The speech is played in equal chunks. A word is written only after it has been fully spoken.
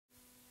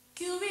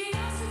Curiosity.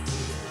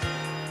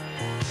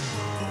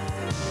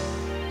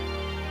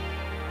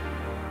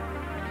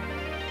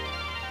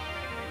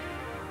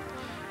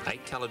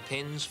 8 coloured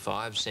pens,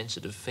 5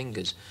 sensitive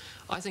fingers.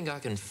 I think I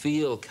can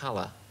feel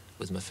colour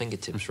with my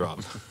fingertips,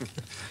 Rob.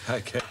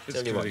 Okay.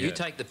 Tell you what, you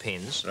take the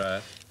pens,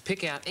 Right.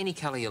 pick out any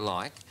colour you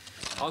like.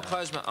 I'll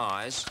close my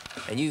eyes,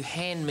 and you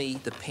hand me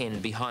the pen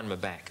behind my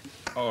back.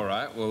 All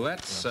right. Well,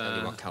 that's. I'll tell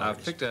you what colour it I've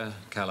is. picked a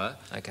colour.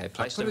 Okay, I'll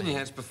place put them it in your in.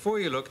 hands. Before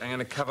you look, I'm going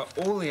to cover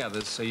all the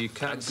others so you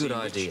can't see good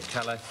idea. which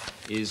colour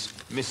is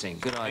missing.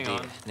 Good Hang idea.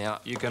 on.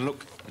 Now You can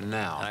look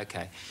now.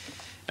 Okay.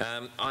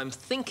 I'm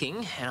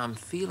thinking, and I'm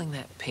feeling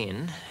that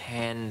pen,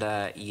 and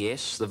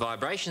yes, the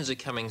vibrations are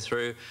coming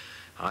through.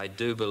 I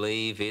do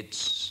believe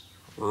it's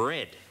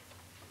red.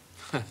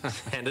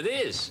 And it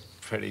is.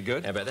 Pretty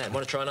good. How about that?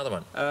 Want to try another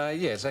one?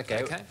 Yes,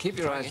 okay. Okay, Keep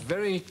your try eyes again.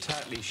 very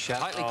tightly shut.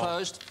 Tightly I'll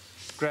closed.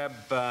 Grab,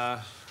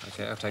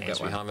 okay, I'll take Hands that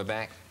one. behind my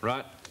back.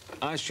 Right.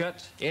 Eyes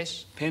shut.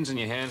 Yes. Pens in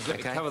your hands. Let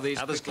me Okay. cover these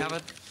Others quickly.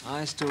 covered?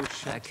 Eyes still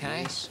shut.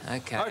 Okay. please.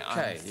 Okay. Okay,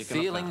 I'm you can look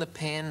feeling now. the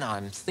pen.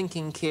 I'm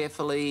thinking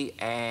carefully,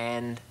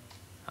 and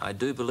I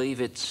do believe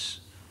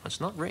it's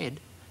not red.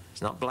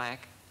 It's not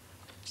black.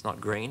 It's not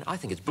green. I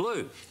think it's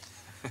blue.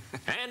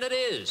 And it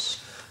is.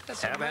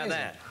 That's How about amazing.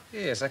 that?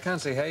 Yes, I can't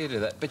see how you do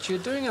that, but you're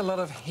doing a lot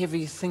of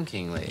heavy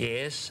thinking there.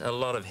 Yes, a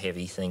lot of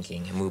heavy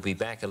thinking, and we'll be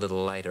back a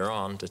little later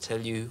on to tell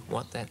you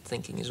what that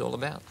thinking is all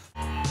about.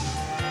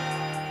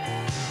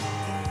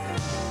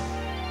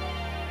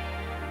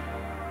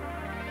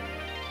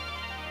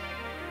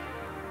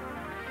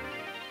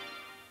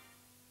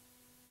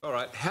 All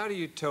right, how do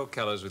you tell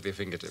colours with your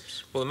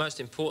fingertips? Well, the most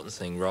important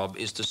thing, Rob,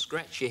 is to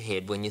scratch your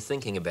head when you're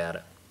thinking about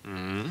it.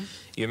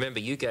 You remember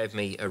you gave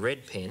me a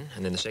red pen,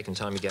 and then the second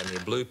time you gave me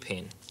a blue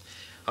pen.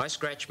 I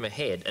scratched my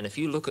head, and if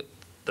you look at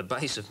the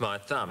base of my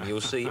thumb, you'll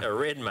see a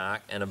red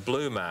mark and a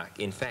blue mark.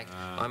 In fact,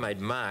 I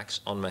made marks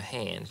on my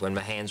hand when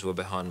my hands were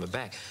behind my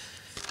back.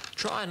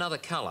 Try another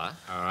colour,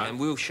 All right. and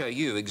we'll show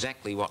you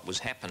exactly what was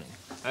happening.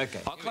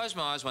 Okay. I'll close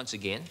my eyes once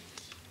again.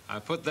 I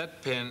put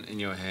that pen in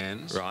your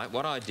hands. Right,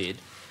 what I did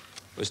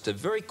was to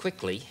very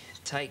quickly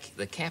take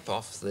the cap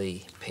off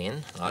the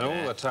pen. Like And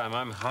all the that. time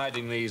I'm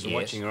hiding these and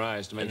Yes. watching your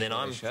eyes to make And then sure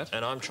I'm they're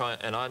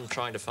shut.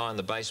 trying to find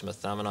the base of my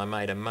thumb, and I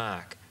made a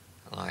mark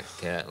like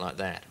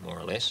that, more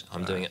or less.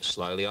 I'm doing it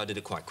slowly. I did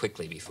it quite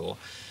quickly before.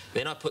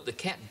 Then I put the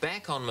cap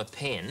back on my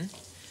pen,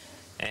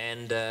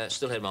 and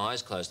still had my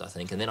eyes closed, I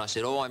think. And then I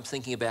said, "Oh, I'm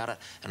thinking about it,"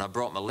 and I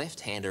brought my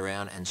left hand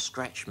around and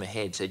scratched my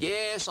head. Said,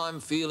 "Yes, I'm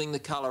feeling the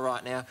colour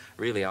right now."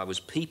 Really, I was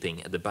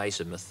peeping at the base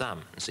of my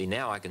thumb. And see,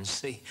 now I can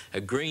see a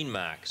green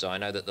mark, so I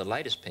know that the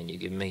latest pen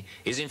you've given me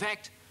is, in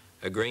fact,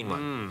 a green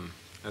one.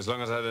 As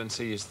long as I don't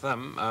see his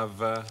thumb, I've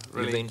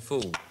really... You've been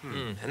fooled.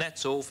 And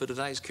that's all for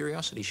today's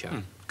Curiosity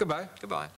Show. Goodbye. Goodbye.